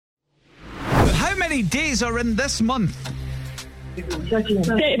many days are in this month?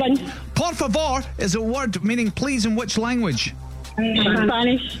 31. Por favor is a word meaning please in which language?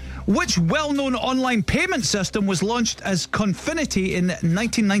 Spanish. Which well-known online payment system was launched as Confinity in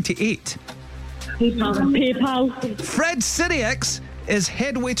 1998? PayPal. Fred Sirieix is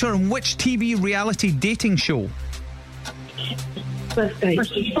head waiter on which TV reality dating show? First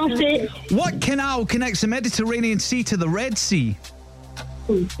date. What canal connects the Mediterranean Sea to the Red Sea?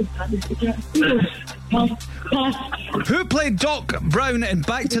 Pass. Who played Doc Brown in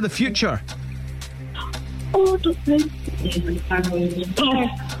Back to the Future? Pass.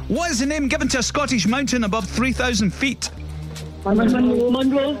 What is the name given to a Scottish mountain above 3,000 feet?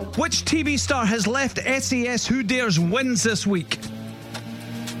 Monroe. Which TV star has left SAS Who Dares Wins this week?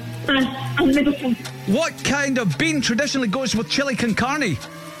 Liverpool. What kind of bean traditionally goes with chili con carne?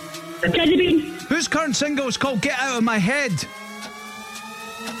 Jelly bean. Whose current single is called Get Out of My Head?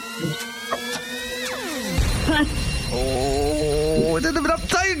 Pass. Oh, I didn't have enough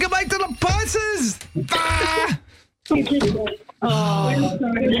time to get back to the passes.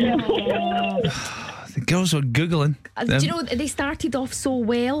 The girls were Googling. Do you know they started off so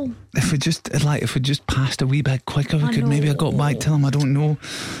well? If we just passed a wee bit quicker, we could maybe have got back to them. I don't know.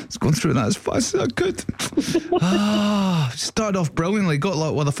 It's going through that as fast as I could. Started off brilliantly.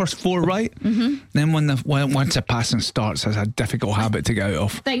 Got the first 4 right. Mm-hmm. Then once the passing starts, it's a difficult habit to get out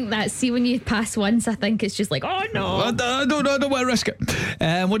of. I think that, see, when you pass once, I think it's just like, oh no. I don't want to risk it.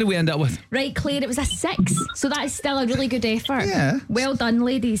 What did we end up with? Right, Claire, it was a 6. So that is still a really good effort. Yeah. Well done,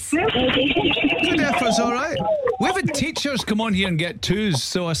 ladies. Good effort's all right. We've had teachers come on here and get 2s,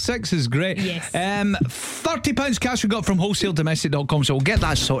 so a 6 is great. Yes. £30 cash we got from wholesaledomestic.com, so we'll get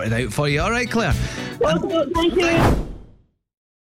that sorted out for you. All right, Claire? Thank you.